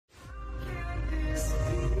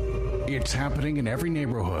It's happening in every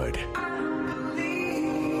neighborhood. Who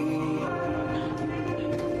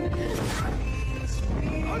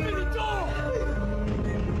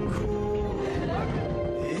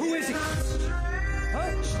is he?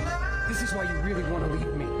 Huh? This is why you really want to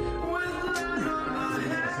leave me. No,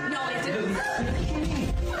 I didn't.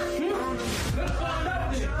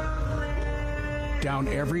 Down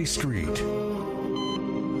every street.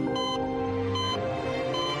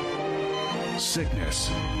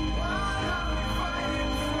 Sickness.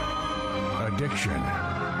 Addiction.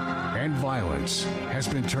 And violence has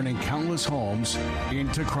been turning countless homes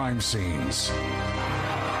into crime scenes.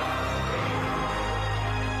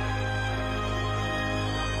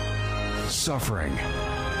 Suffering.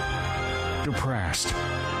 Depressed.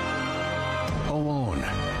 Alone.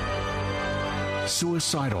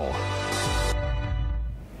 Suicidal.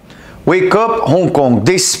 Wake up, Hong Kong.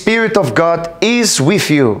 The Spirit of God is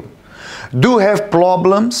with you. Do you have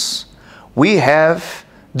problems? We have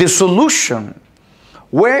the solution.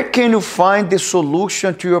 Where can you find the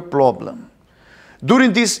solution to your problem?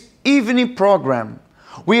 During this evening program,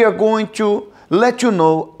 we are going to let you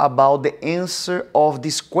know about the answer of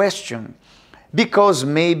this question, because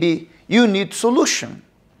maybe you need solution.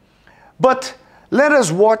 But let us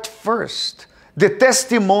watch first the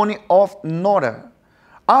testimony of Nora.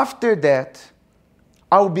 After that,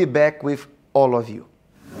 I'll be back with all of you.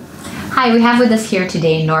 Hi, we have with us here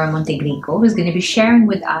today Nora Montegrico, who's going to be sharing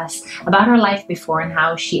with us about her life before and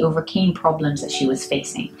how she overcame problems that she was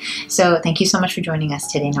facing. So thank you so much for joining us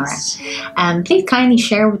today, Nora. Please kindly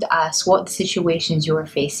share with us what the situations you were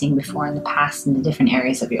facing before in the past in the different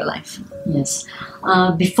areas of your life. Yes.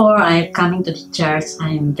 Before I coming to the church,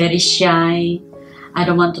 I'm very shy. I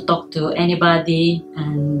don't want to talk to anybody,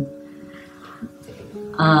 and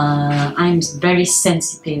I'm very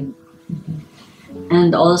sensitive.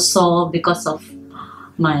 And also because of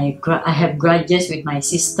I have grudges with my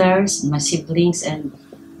sisters, my siblings, and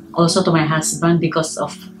also to my husband because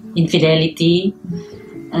of infidelity.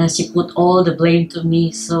 She put all the blame to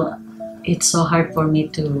me, so it's so hard for me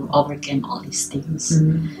to overcome all these things.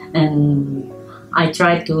 And I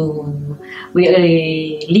try to, we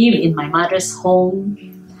live in my mother's home,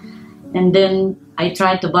 and then I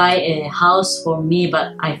tried to buy a house for me,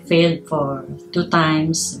 but I failed for 2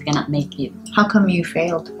 times. We cannot make it. How come you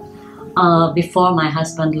failed? Before my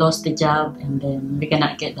husband lost the job, and then we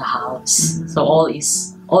cannot get the house. So all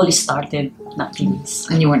is started, not finished.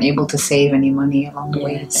 And you weren't able to save any money along the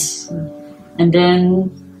way? Yes. And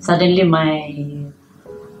then suddenly my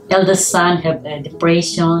eldest son have a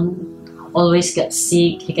depression, always get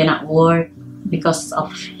sick, he cannot work because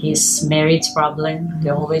of his marriage problem. They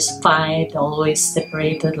always fight, always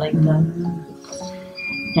separated like that.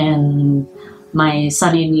 And my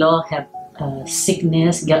son-in-law have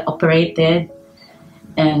sickness, get operated,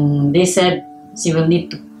 and they said she will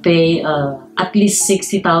need to pay at least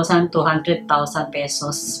 60,000 to 100,000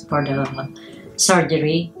 pesos for the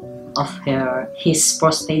surgery of his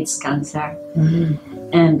prostate cancer.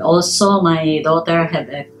 And also my daughter had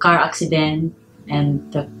a car accident, and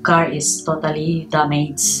the car is totally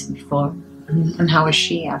damaged before. And how is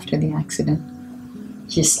she after the accident?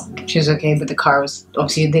 She's okay. She was okay, but the car was,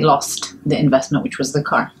 obviously they lost the investment, which was the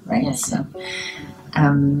car, right? Yes. So,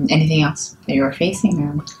 anything else that you were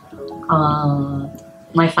facing? Or?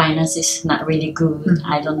 My finance is not really good.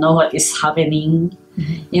 I don't know what is happening.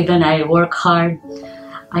 Even I work hard,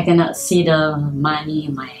 I cannot see the money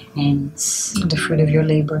in my hands. The fruit of your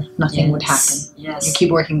labor, nothing would happen. Yes. You keep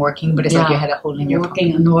working, but it's like you had a hole in your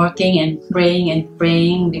pocket. Working and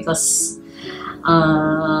praying because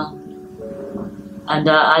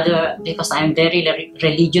because I'm very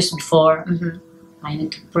religious before. I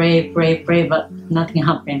need to pray, but nothing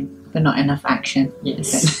happened. But not enough action.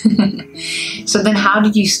 Yes. So then how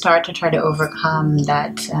did you start to try to overcome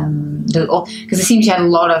that? Because it seems you had a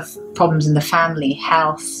lot of problems in the family,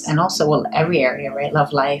 health, and also, well, every area, right?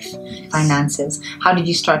 Love life, finances. How did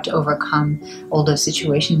you start to overcome all those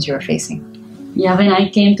situations you were facing? Yeah, when I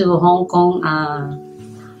came to Hong Kong,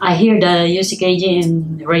 I hear the UCKG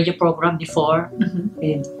in the radio program before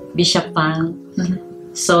with Bishop Pang.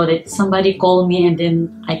 So that somebody called me, and then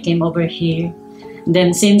I came over here.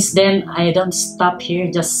 Then since then, I don't stop here,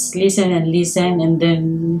 just listen, and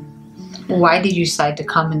then... Why did you decide to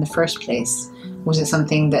come in the first place? Was it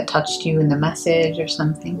something that touched you in the message or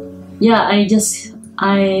something? Yeah, I just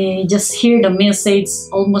hear the message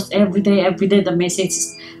almost every day the message.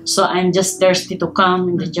 So I'm just thirsty to come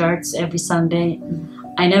in the church every Sunday.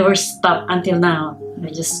 I never stop until now.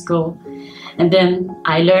 I just go. And then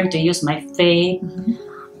I learned to use my faith.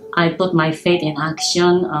 I put my faith in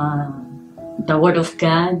action. The Word of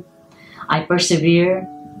God. I persevere,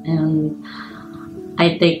 and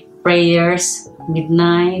I take prayers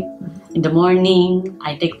midnight, in the morning.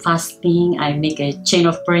 I take fasting. I make a chain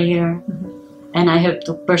of prayer, and I have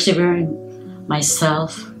to persevere in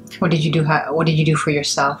myself. What did you do? What did you do for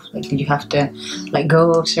yourself? Like, did you have to let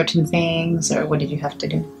go of certain things, or what did you have to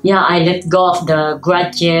do? Yeah, I let go of the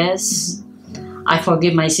grudges. I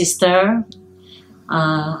forgive my sister.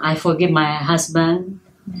 I forgive my husband,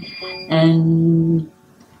 and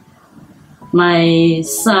my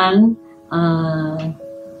son.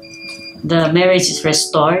 The marriage is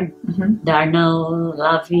restored. They are now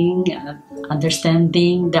loving,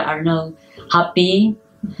 understanding. They are now happy,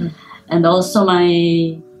 and also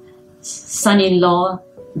my son-in-law,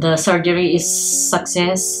 the surgery is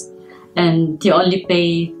success, and he only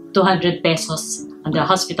pay 200 pesos on the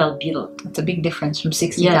hospital bill. It's a big difference from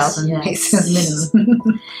 60,000 Yes. pesos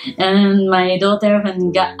minimum. And my daughter,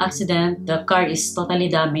 when got accident, the car is totally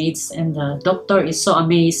damaged, and the doctor is so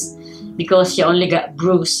amazed because she only got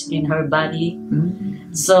bruise in her body.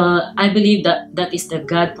 So I believe that that is the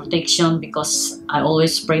God protection, because I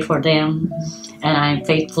always pray for them, and I'm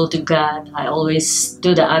faithful to God. I always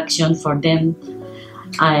do the action for them.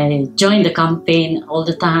 I join the campaign all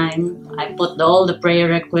the time. I put all the prayer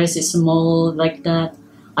requests, small like that.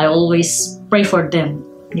 I always pray for them.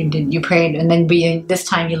 You prayed, and then this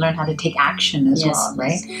time you learned how to take action as well,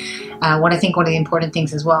 right? What I think one of the important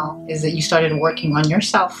things as well is that you started working on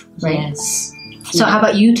yourself, right? Yes. So how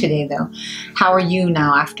about you today, though? How are you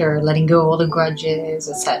now after letting go of all the grudges,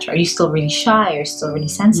 etc.? Are you still really shy? Are you still really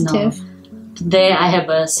sensitive? No. Today I have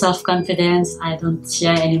a self-confidence. I don't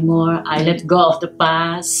shy anymore. I let go of the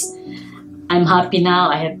past. I'm happy now.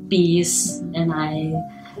 I have peace, and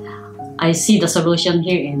I see the solution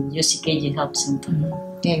here in UCKG Help Center.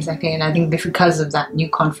 Yeah, exactly. And I think because of that new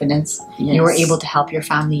confidence, you were able to help your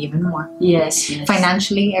family even more. Yes.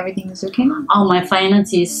 Financially, everything is okay now? Oh, my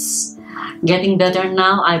finance is getting better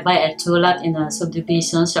now. I buy a 2-lot in a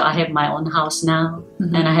subdivision, so I have my own house now,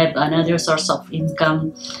 and I have another source of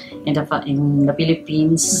income in the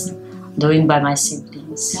Philippines, doing by my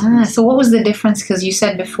siblings. So what was the difference? Because you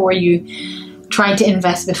said before you tried to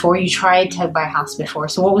invest before, you tried to buy a house before.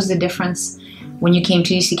 So what was the difference when you came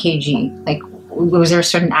to UCKG? Like, was there a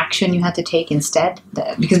certain action you had to take instead?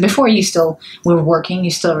 Because before you still were working, you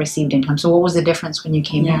still received income. So what was the difference when you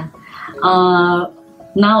came here?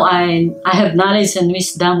 Now I have knowledge and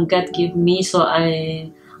wisdom God gave me, so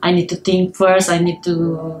I need to think first. I need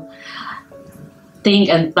to think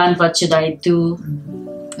and plan what should I do.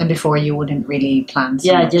 And before you wouldn't really plan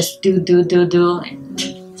so much. Just do.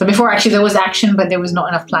 So before actually there was action, but there was not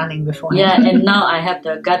enough planning before. And now I have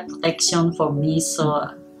the God protection for me, so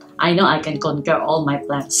I know I can conquer all my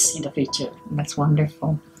plans in the future. That's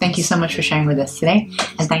wonderful. Thank you so much for sharing with us today,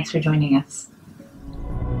 and thanks for joining us.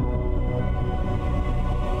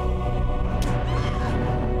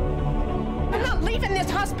 I'm not leaving this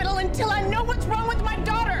hospital until I know what's wrong with my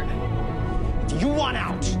daughter. Do you want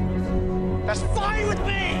out? That's fine with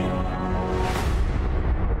me.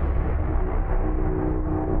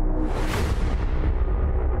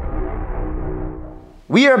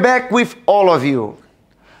 We are back with all of you.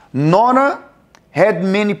 Nora had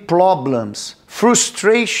many problems,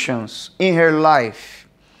 frustrations in her life.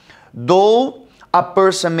 Though a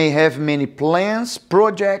person may have many plans,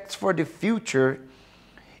 projects for the future,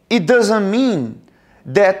 it doesn't mean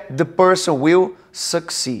that the person will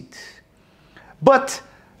succeed. But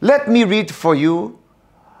let me read for you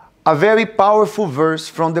a very powerful verse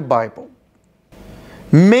from the Bible.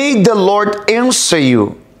 May the Lord answer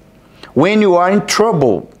you when you are in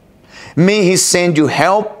trouble. May He send you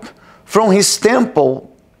help from His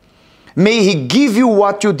temple. May He give you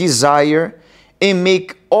what you desire and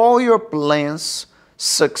make all your plans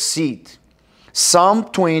succeed. Psalm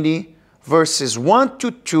 20, verses 1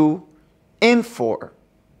 to 2 and 4.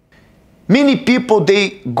 Many people,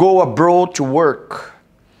 they go abroad to work,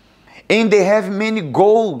 and they have many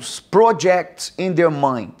goals, projects in their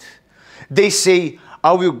mind. They say,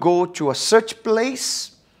 I will go to a such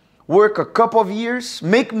place, work a couple of years,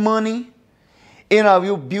 make money, and I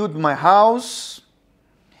will build my house,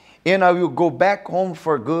 and I will go back home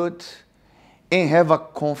for good and have a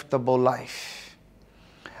comfortable life.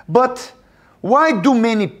 But why do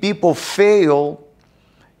many people fail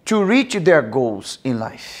to reach their goals in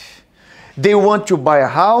life? They want to buy a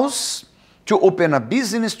house, to open a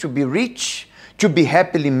business, to be rich, to be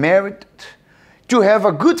happily married, to have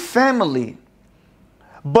a good family.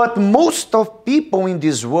 But most of people in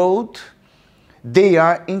this world, they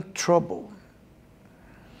are in trouble.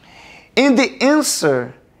 And the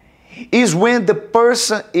answer is when the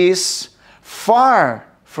person is far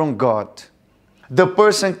from God. The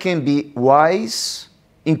person can be wise,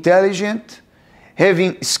 intelligent,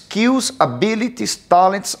 having skills, abilities,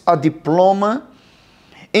 talents, a diploma,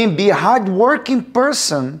 and be a hard-working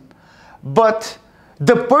person, but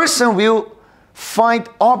the person will find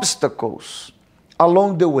obstacles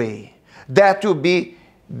along the way that will be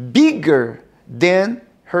bigger than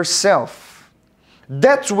herself.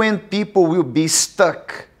 That's when people will be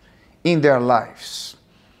stuck in their lives.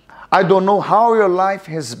 I don't know how your life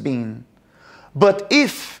has been, but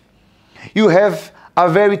if you have a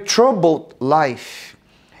very troubled life,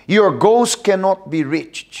 your goals cannot be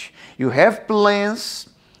reached. You have plans,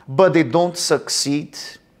 but they don't succeed.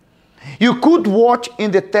 You could watch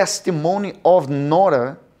in the testimony of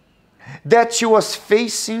Nora that she was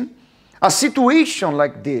facing a situation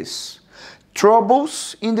like this.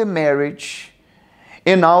 Troubles in the marriage,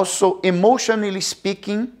 and also emotionally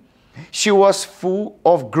speaking, she was full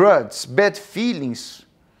of grudges, bad feelings.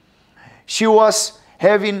 She was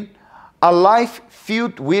having a life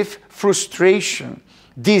filled with frustration,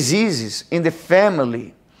 diseases in the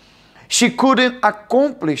family. She couldn't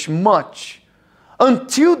accomplish much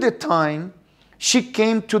until the time she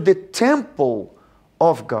came to the temple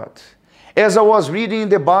of God. As I was reading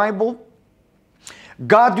the Bible,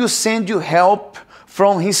 God will send you help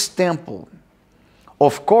from His temple.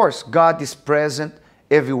 Of course, God is present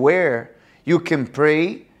everywhere. You can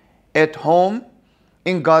pray at home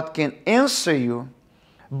and God can answer you.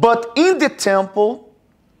 But in the temple,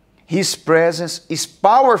 His presence is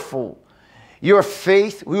powerful. Your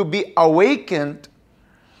faith will be awakened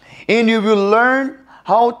and you will learn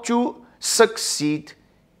how to succeed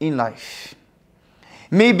in life.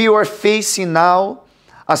 Maybe you are facing now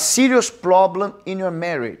a serious problem in your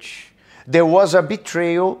marriage. There was a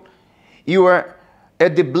betrayal. You are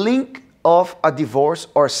at the blink of a divorce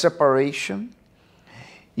or separation.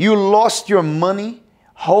 You lost your money,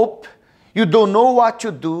 hope. You don't know what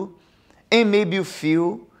to do. And maybe you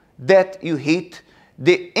feel that you hit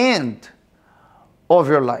the end of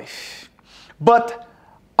your life. But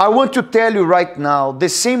I want to tell you right now, the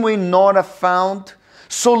same way Nora found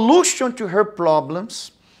solution to her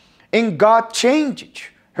problems and God changed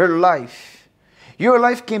her life, your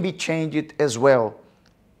life can be changed as well.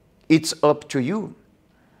 It's up to you.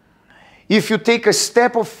 If you take a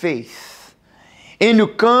step of faith and you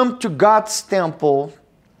come to God's temple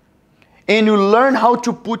and you learn how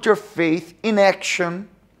to put your faith in action,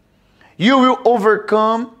 you will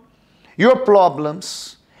overcome your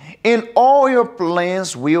problems and all your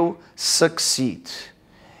plans will succeed.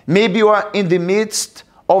 Maybe you are in the midst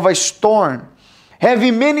of a storm,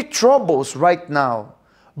 having many troubles right now,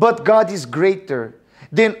 but God is greater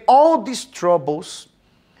than all these troubles.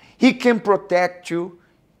 He can protect you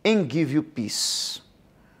and give you peace.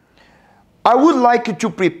 I would like you to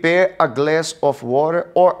prepare a glass of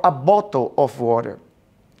water or a bottle of water.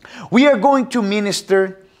 We are going to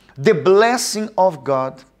minister the blessing of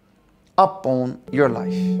God upon your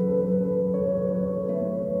life.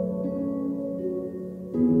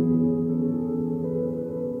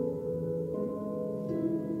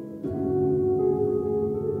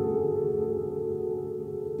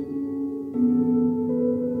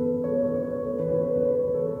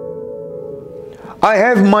 I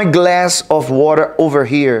have my glass of water over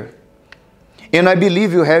here, and I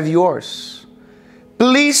believe you have yours.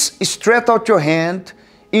 Please stretch out your hand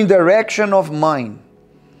in direction of mine.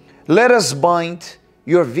 Let us bind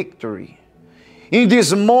your victory. In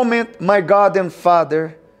this moment, my God and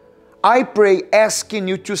Father, I pray asking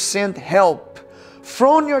you to send help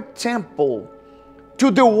from your temple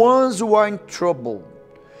to the ones who are in trouble.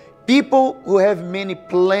 People who have many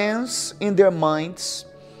plans in their minds,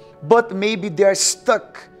 but maybe they are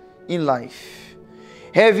stuck in life,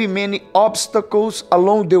 having many obstacles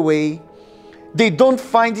along the way. They don't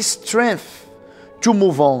find strength to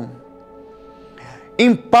move on.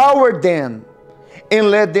 Empower them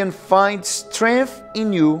and let them find strength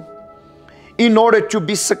in you in order to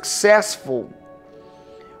be successful.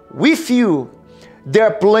 With you,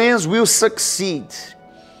 their plans will succeed.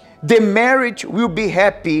 The marriage will be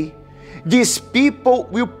happy. These people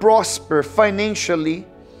will prosper financially,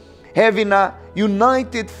 having a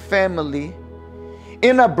united family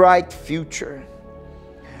and a bright future.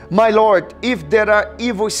 My Lord, if there are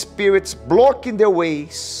evil spirits blocking their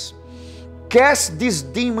ways, cast these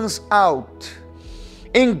demons out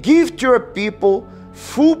and give to your people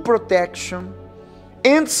full protection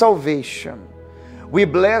and salvation. We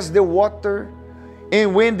bless the water,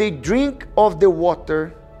 and when they drink of the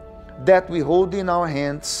water that we hold in our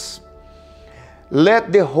hands,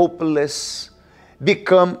 let the hopeless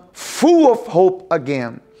become full of hope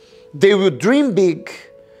again. They will dream big,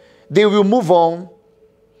 they will move on,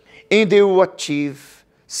 and they will achieve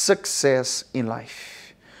success in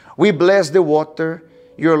life. We bless the water,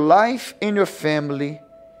 your life and your family,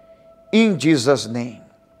 in Jesus' name.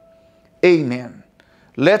 Amen.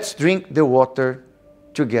 Let's drink the water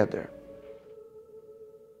together.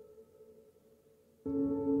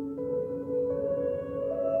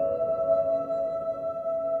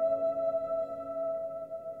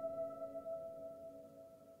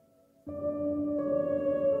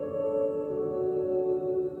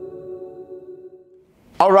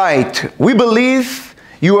 All right, we believe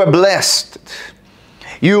you are blessed.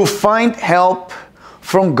 You find help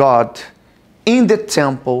from God in the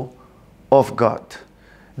temple of God.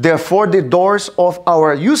 Therefore, the doors of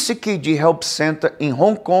our UCKG Help Center in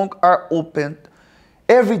Hong Kong are open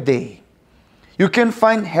every day. You can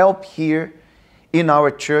find help here in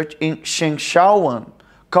our church in Sheng Shaowan,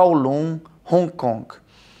 Kowloon, Hong Kong.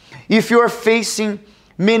 If you are facing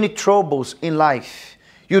many troubles in life,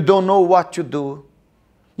 you don't know what to do,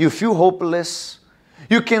 you feel hopeless,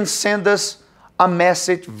 you can send us a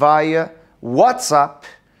message via WhatsApp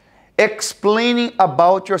explaining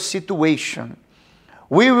about your situation.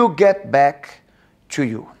 We will get back to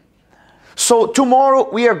you. So tomorrow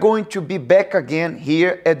we are going to be back again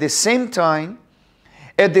here at the same time,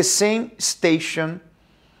 at the same station,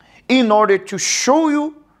 in order to show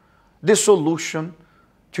you the solution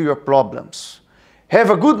to your problems. Have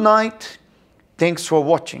a good night. Thanks for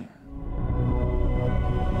watching.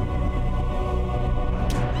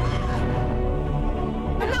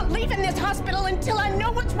 I'm not leaving this hospital until I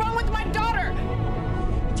know what's wrong with my daughter.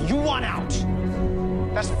 You want out?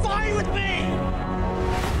 That's fine with me!